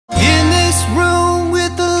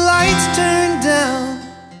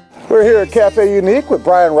We're here at Cafe Unique with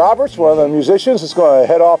Brian Roberts, one of the musicians that's going to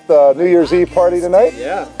head off the New Year's Eve party tonight.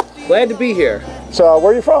 Yeah, glad to be here. So,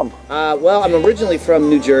 where are you from? Well, I'm originally from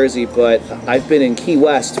New Jersey, but I've been in Key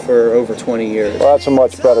West for over 20 years. Well, that's a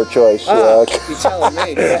much better choice. You're telling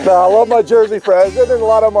me. Yeah. No, I love my Jersey friends. There's a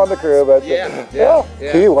lot of them on the crew, but Yeah.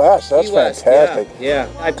 Key West, that's Key West, fantastic. Yeah.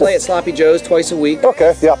 I play at Sloppy Joe's twice a week.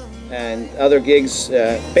 Okay, yep. And other gigs,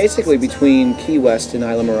 basically between Key West and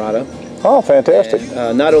Isla Morada. Oh, fantastic.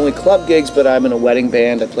 And, not only club gigs, but I'm in a wedding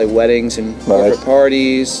band. I play weddings and corporate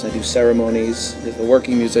parties. I do ceremonies. There's a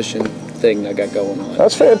working musician thing I got going on.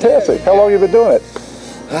 That's fantastic. How long have you been doing it?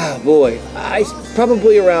 Ah, boy.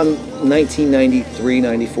 Probably around 1993,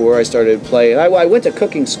 94, I started playing. I went to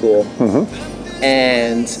cooking school,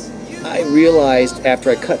 and I realized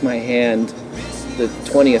after I cut my hand the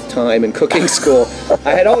 20th time in cooking school,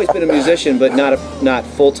 I had always been a musician, but not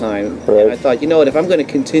full-time. Right. And I thought, you know what, if I'm going to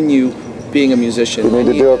continue being a musician, you need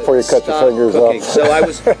to do it before you cut your fingers off. So I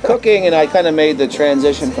was cooking, and I kind of made the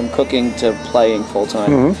transition from cooking to playing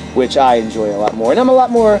full-time, which I enjoy a lot more. And I'm a lot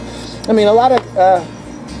more, I mean, a lot of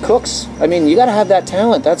cooks, I mean, you got to have that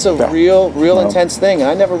talent. That's a real intense thing, and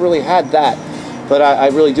I never really had that. But I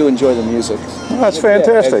really do enjoy the music. That's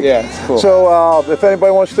fantastic. Yeah, it's cool. So if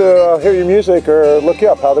anybody wants to hear your music or look you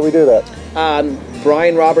up, how do we do that?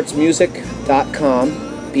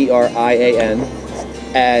 BrianRobertsMusic.com, B-R-I-A-N.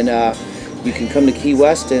 And you can come to Key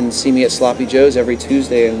West and see me at Sloppy Joe's every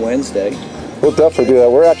Tuesday and Wednesday. We'll definitely do that.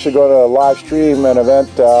 We're actually going to live stream an event.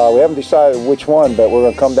 We haven't decided which one, but we're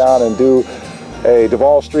going to come down and do a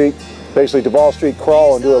Duval Street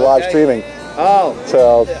crawl and do a live streaming. Oh,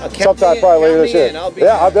 so sometime probably later this year.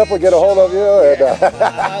 I'll definitely get a hold of you. And,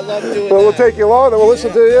 I love doing that. We'll take you along and we'll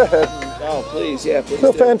listen to you. Oh, please, yeah, please.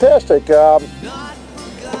 So fantastic.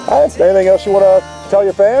 Anything else you want to tell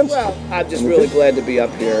your fans? Well, I'm just really glad to be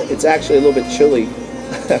up here. It's actually a little bit chilly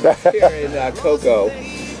here in Cocoa.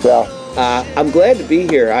 Yeah. I'm glad to be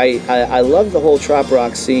here. I love the whole trop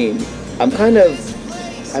rock scene.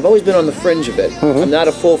 I've always been on the fringe of it. I'm not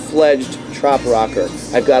a full-fledged trop rocker.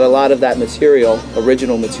 I've got a lot of that material,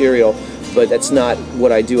 original material, but that's not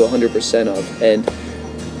what I do 100% of. And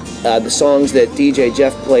the songs that DJ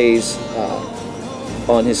Jeff plays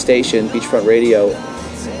on his station, Beachfront Radio,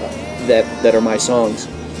 that are my songs,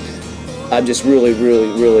 I'm just really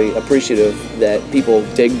appreciative that people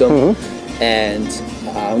dig them. And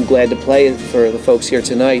I'm glad to play it for the folks here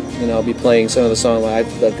tonight. You know, I'll be playing some of the songs. I've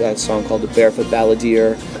got a song called The Barefoot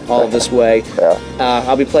Balladeer, All This Way.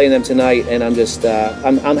 I'll be playing them tonight, and I'm just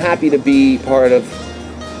I'm happy to be part of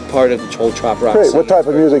the whole trop rock scene. What type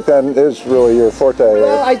of music then is really your forte?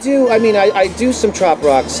 Well, I do. I mean, I do some trop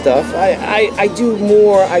rock stuff. I do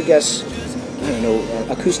more, I guess, I don't know,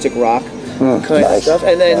 acoustic rock. Kind of stuff,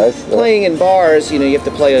 and then playing in bars, you know, you have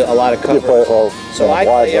to play a lot of covers. So I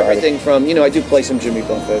play everything from, you know, I do play some Jimmy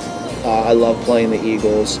Buffett. I love playing the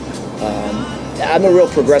Eagles. I'm a real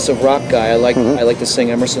progressive rock guy. I like to sing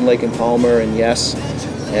Emerson, Lake and Palmer and Yes,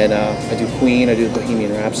 and I do Queen. I do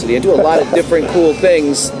Bohemian Rhapsody. I do a lot of different cool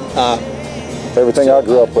things. Everything I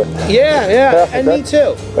grew up with. Yeah, and me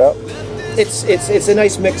too. Yeah. It's a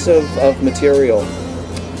nice mix of material.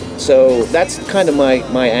 So that's kind of my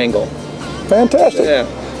angle. Fantastic. Yeah.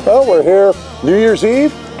 Well, we're here New Year's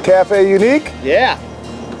Eve, Cafe Unique. Yeah.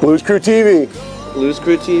 Blues Crew TV. Blues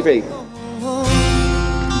Crew TV.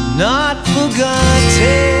 Not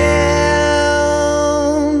forgotten.